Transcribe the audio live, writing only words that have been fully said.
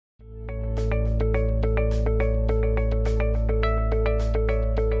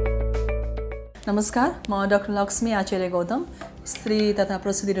नमस्कार, म डाक्टर लक्ष्मी आचार्य गौतम, स्त्री तथा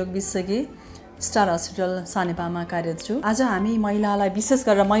प्रसूति रोग विशेषज्ञ, स्टार हस्पिटल सानेपामा कार्यरत छु। आज हामी महिलालाई विशेष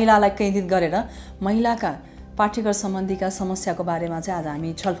गरेर महिलालाई केन्द्रित गरेर महिलाका पाठ्यघर सम्बन्धीका समस्याको बारेमा चाहिँ आज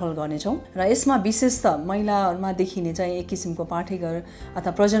हामी छलफल गर्नेछौँ र यसमा विशेष त महिलाहरूमा देखिने चाहिँ एक किसिमको पाठ्यघर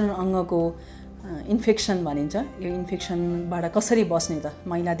अथवा प्रजनन अङ्गको इन्फेक्सन भनिन्छ। यो इन्फेक्सनबाट कसरी बस्ने त?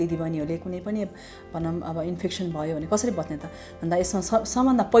 महिला दिदीबहिनीहरूले कुनै पनि भनौँ अब इन्फेक्सन भयो भने कसरी बस्ने त भन्दा यसमा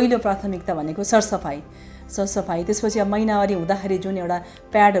सबभन्दा पहिलो प्राथमिकता भनेको सरसफाइ। त्यसपछि अब महिनावारी हुँदाखेरि जुन एउटा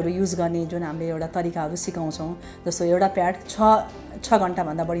प्याडहरू युज गर्ने जुन हामीले एउटा तरिकाहरू सिकाउँछौँ, जस्तो एउटा प्याड 6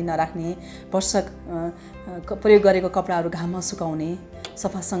 घण्टाभन्दा बढी नराख्ने, वर्षक प्रयोग गरेको कपडाहरू घाममा सुकाउने,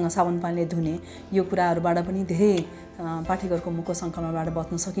 सफासँग साबुन पानीले धुने, यो कुराहरूबाट पनि धेरै पाठ्यघरको मुखको सङ्क्रमणबाट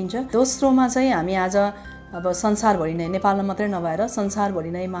बच्न सकिन्छ। दोस्रोमा चाहिँ हामी आज अब संसारभरि नै, नेपालमा मात्रै नभएर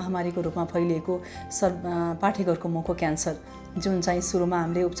संसारभरि नै महामारीको रूपमा फैलिएको पाठ्यघरको मुखको क्यान्सर, जुन चाहिँ सुरुमा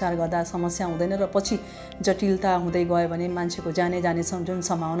हामीले उपचार गर्दा समस्या हुँदैन र पछि जटिलता हुँदै गयो भने मान्छेको जाने जुन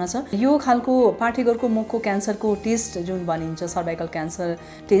सम्भावना छ। यो खालको पाठ्यघरको मुखको क्यान्सरको टेस्ट जुन भनिन्छ सर्भाइकल क्यान्सर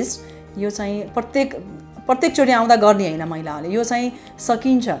टेस्ट, यो चाहिँ प्रत्येकचोटि आउँदा गर्ने होइन महिलाहरूले, यो चाहिँ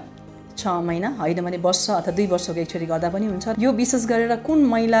सकिन्छ 6 महिना होइन भने वर्ष अथवा 2 वर्षको एकचोटि गर्दा पनि हुन्छ। यो विशेष गरेर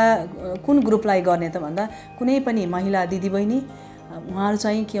कुन ग्रुपलाई गर्ने त भन्दा कुनै पनि महिला दिदीबहिनी, उहाँहरू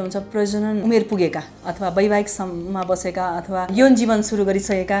चाहिँ के हुन्छ, प्रजनन उमेर पुगेका अथवा वैवाहिकमा बसेका अथवा यौन जीवन सुरु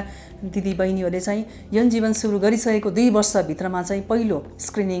गरिसकेका दिदीबहिनीहरूले चाहिँ यौन जीवन सुरु गरिसकेको 2 वर्षभित्रमा चाहिँ पहिलो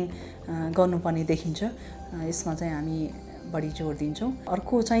स्क्रिनिङ गर्नुपर्ने देखिन्छ। यसमा चाहिँ हामी बढी जोड दिन्छौँ।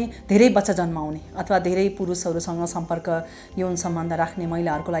 अर्को चाहिँ धेरै बच्चा जन्माउने अथवा धेरै पुरुषहरूसँग सम्पर्क यौन सम्बन्ध राख्ने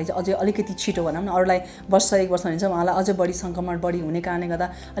महिलाहरूको लागि चाहिँ अझै अलिकति छिटो भनौँ न, अरूलाई वर्ष 1 वर्ष हुन्छ, उहाँलाई अझ बढी सङ्क्रमण बढी हुने कारणले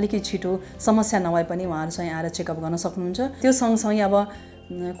गर्दा अलिकति छिटो समस्या नभए पनि उहाँहरू चाहिँ आएर चेकअप गर्न सक्नुहुन्छ। त्यो सँगसँगै अब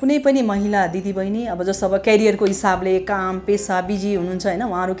कुनै पनि महिला दिदीबहिनी अब जस्तो अब क्यारियरको हिसाबले काम पेसा बिजी हुनुहुन्छ होइन,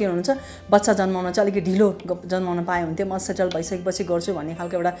 उहाँहरू के हुनुहुन्छ, बच्चा जन्माउन चाहिँ अलिकति ढिलो जन्माउन पाए हुन्थ्यो, म सेटल भइसकेपछि गर्छु भन्ने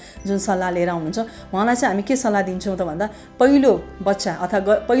खालको एउटा जुन सल्लाह लिएर आउनुहुन्छ, उहाँलाई चाहिँ हामी के सल्लाह दिन्छौँ त भन्दा पहिलो बच्चा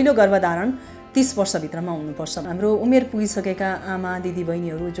अथवा पहिलो गर्भधारण 30 वर्षभित्रमा हुनुपर्छ। हाम्रो उमेर पुगिसकेका आमा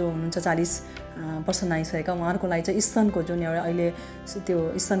दिदीबहिनीहरू जो हुनुहुन्छ 40 वर्ष नागिसकेका, उहाँहरूको लागि चाहिँ स्तनको जुन एउटा अहिले त्यो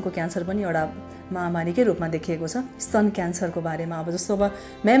स्तनको क्यान्सर पनि एउटा महामारीकै रूपमा देखिएको छ। स्तन क्यान्सरको बारेमा अब जस्तो अब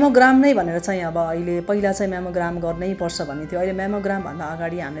मेमोग्राम नै भनेर चाहिँ अब अहिले पहिला चाहिँ मेमोग्राम गर्नै पर्छ भन्ने थियो, अहिले मेमोग्राम भन्दा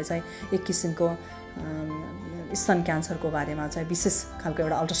अगाडि हामीले चाहिँ एक किसिमको स्तन क्यान्सरको बारेमा चाहिँ विशेष खालको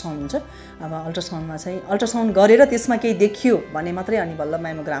एउटा अल्ट्रासाउन्ड हुन्छ। अब अल्ट्रासाउन्डमा चाहिँ अल्ट्रासाउन्ड गरेर त्यसमा केही देखियो भने मात्रै अनि बल्ल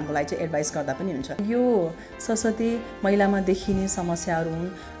मेमोग्रामको लागि चाहिँ एडभाइस गर्दा पनि हुन्छ। यो सरस्वती महिलामा देखिने समस्याहरू हुन्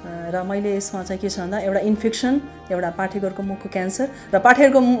र मैले यसमा चाहिँ के छ भन्दा एउटा इन्फेक्सन, एउटा पाठ्यघरको मुखको क्यान्सर र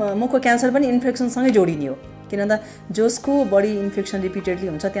पाठ्यघरको मुखको क्यान्सर पनि इन्फेक्सनसँगै जोडिने हो, किन भन्दा जसको बढी इन्फेक्सन रिपिटेडली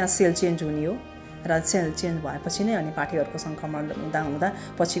हुन्छ त्यहाँ सेल चेन्ज हुने हो र सेल चेन्ज भएपछि नै अनि पाठ्यघरको सङ्क्रमण हुँदा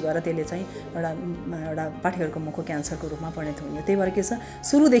पछि गएर त्यसले चाहिँ एउटा पाठ्यघरको मुखको क्यान्सरको रूपमा परिणत हुने हो। त्यही भएर के छ,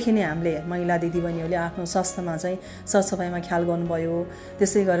 सुरुदेखि नै हामीले महिला दिदीबहिनीहरूले आफ्नो स्वास्थ्यमा चाहिँ सरसफाइमा ख्याल गर्नुभयो,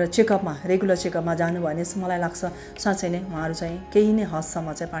 त्यसै गरेर चेकअपमा रेगुलर चेकअपमा जानुभयो भने मलाई लाग्छ साँच्चै नै उहाँहरू चाहिँ केही नै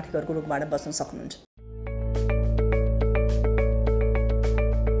हदसम्म चाहिँ पाठ्यघरको रोगबाट बच्न सक्नुहुन्छ।